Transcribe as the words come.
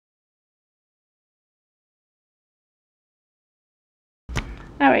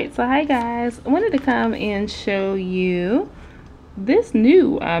Alright, so hi guys. I wanted to come and show you this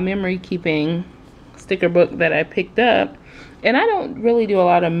new memory keeping sticker book that I picked up. And I don't really do a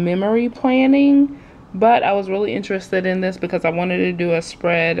lot of memory planning, but I was really interested in this because I wanted to do a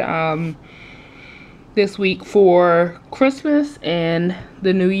spread this week for Christmas and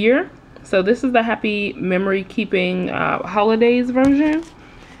the New Year. So this is the Happy Memory Keeping Holidays version.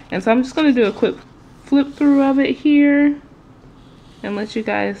 And so I'm just going to do a quick flip through of it here and let you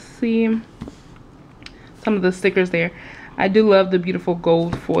guys see some of the stickers there. I do love the beautiful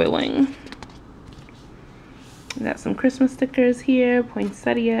gold foiling. We got some Christmas stickers here,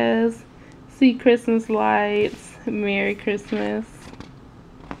 poinsettias, see Christmas lights, Merry Christmas.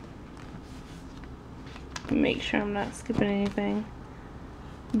 Make sure I'm not skipping anything.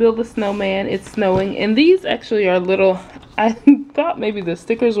 Build a snowman, it's snowing. And these actually are little, I thought maybe the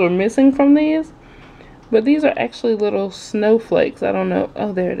stickers were missing from these, but these are actually little snowflakes. I don't know.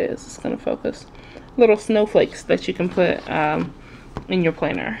 Oh, there it is. It's going to focus. Little snowflakes that you can put in your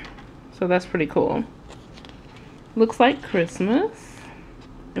planner. So that's pretty cool. Looks like Christmas.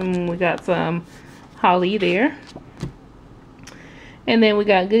 And we got some holly there. And then we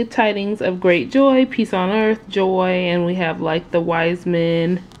got good tidings of great joy, peace on earth, joy. And we have like the wise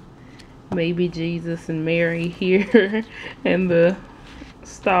men, maybe Jesus and Mary here. And the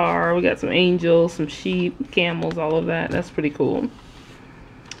star. We got some angels, some sheep, camels, all of that. That's pretty cool.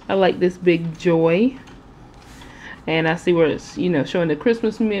 I like this big joy. And I see where it's, you know, showing the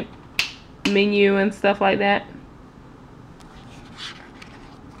Christmas menu and stuff like that.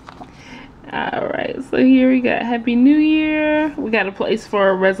 Alright, so here we got Happy New Year. We got a place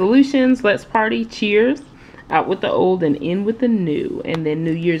for resolutions. Let's party. Cheers. Out with the old and in with the new. And then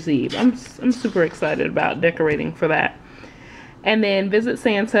New Year's Eve. I'm super excited about decorating for that. And then visit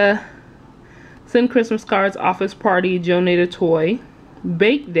Santa. Send Christmas cards. Office party. Donate a toy.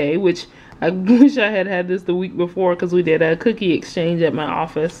 Bake day, which I wish I had had this the week before because we did a cookie exchange at my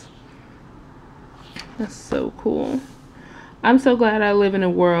office. That's so cool. I'm so glad I live in a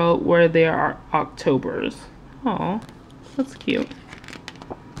world where there are Octobers. Aw, that's cute.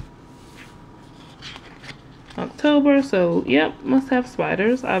 October, so yep, must have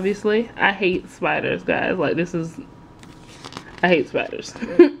spiders, obviously. I hate spiders, guys. Like, this is... I hate spiders.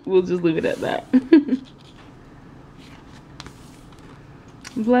 We'll just leave it at that.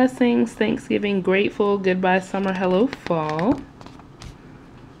 Blessings, Thanksgiving, grateful, goodbye summer, hello fall.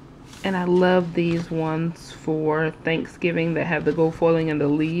 And I love these ones for Thanksgiving that have the gold foiling and the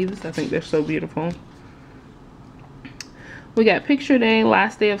leaves. I think they're so beautiful. We got picture day,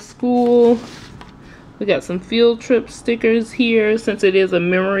 last day of school. We got some field trip stickers here since it is a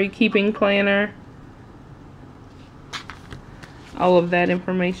memory keeping planner. All of that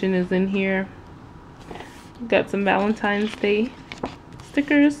information is in here. We got some Valentine's Day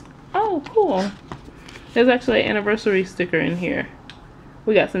stickers. Oh, cool. There's actually an anniversary sticker in here.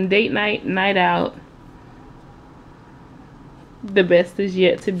 We got some date night, night out. The best is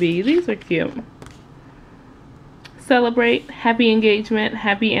yet to be. These are cute. Celebrate, happy engagement,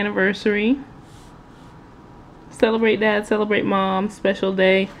 happy anniversary. Celebrate dad, celebrate mom, special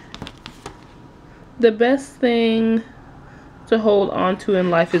day. The best thing to hold on to in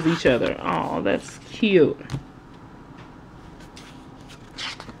life is each other. Oh, that's cute.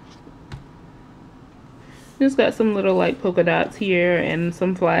 Just got some little like polka dots here and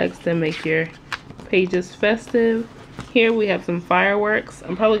some flags to make your pages festive. Here we have some fireworks.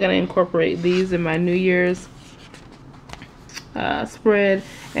 I'm probably going to incorporate these in my New Year's spread.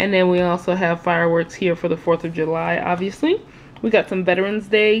 And then we also have fireworks here for the 4th of July, obviously. We got some Veterans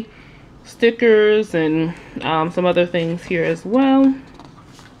Day stickers and some other things here as well.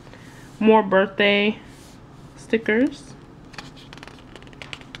 More birthday stickers.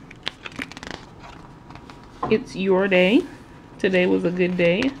 It's your day. Today was a good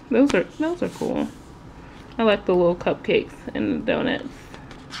day. Those are cool. I like the little cupcakes and the donuts.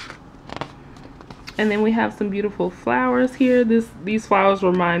 And then we have some beautiful flowers here. These flowers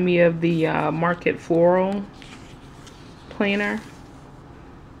remind me of the Market Floral planner,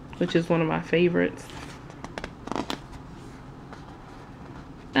 which is one of my favorites.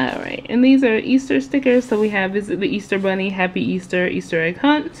 Alright, and these are Easter stickers. So we have Visit the Easter Bunny, Happy Easter, Easter Egg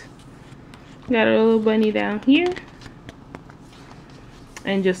Hunt. Got a little bunny down here.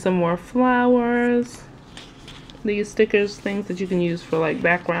 And just some more flowers. These stickers, things that you can use for like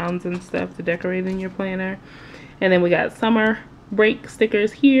backgrounds and stuff to decorate in your planner. And then we got summer break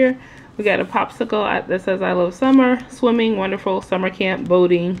stickers here. We got a popsicle that says I love summer, swimming, wonderful, summer camp,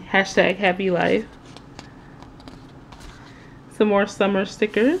 boating, hashtag happy life. Some more summer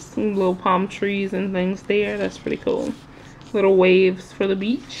stickers, some little palm trees and things there. That's pretty cool. little waves for the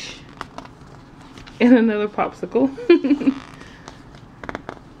beach. And another popsicle.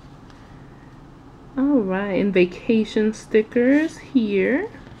 Alright, and vacation stickers here.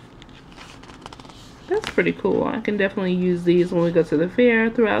 That's pretty cool. I can definitely use these when we go to the fair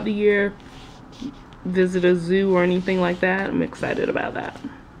throughout the year, visit a zoo or anything like that. I'm excited about that.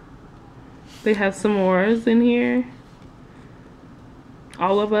 They have s'mores in here.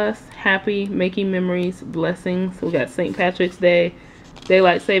 All of us happy, making memories, blessings. We got St. Patrick's Day,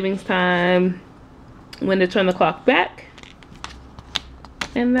 daylight savings time, when to turn the clock back.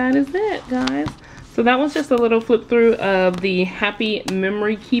 And that is it, guys. So that was just a little flip through of the happy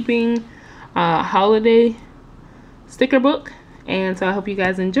memory keeping holiday sticker book. And so I hope you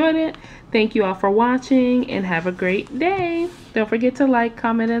guys enjoyed it. Thank you all for watching and have a great day. Don't forget to like,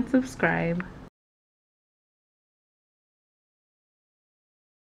 comment, and subscribe.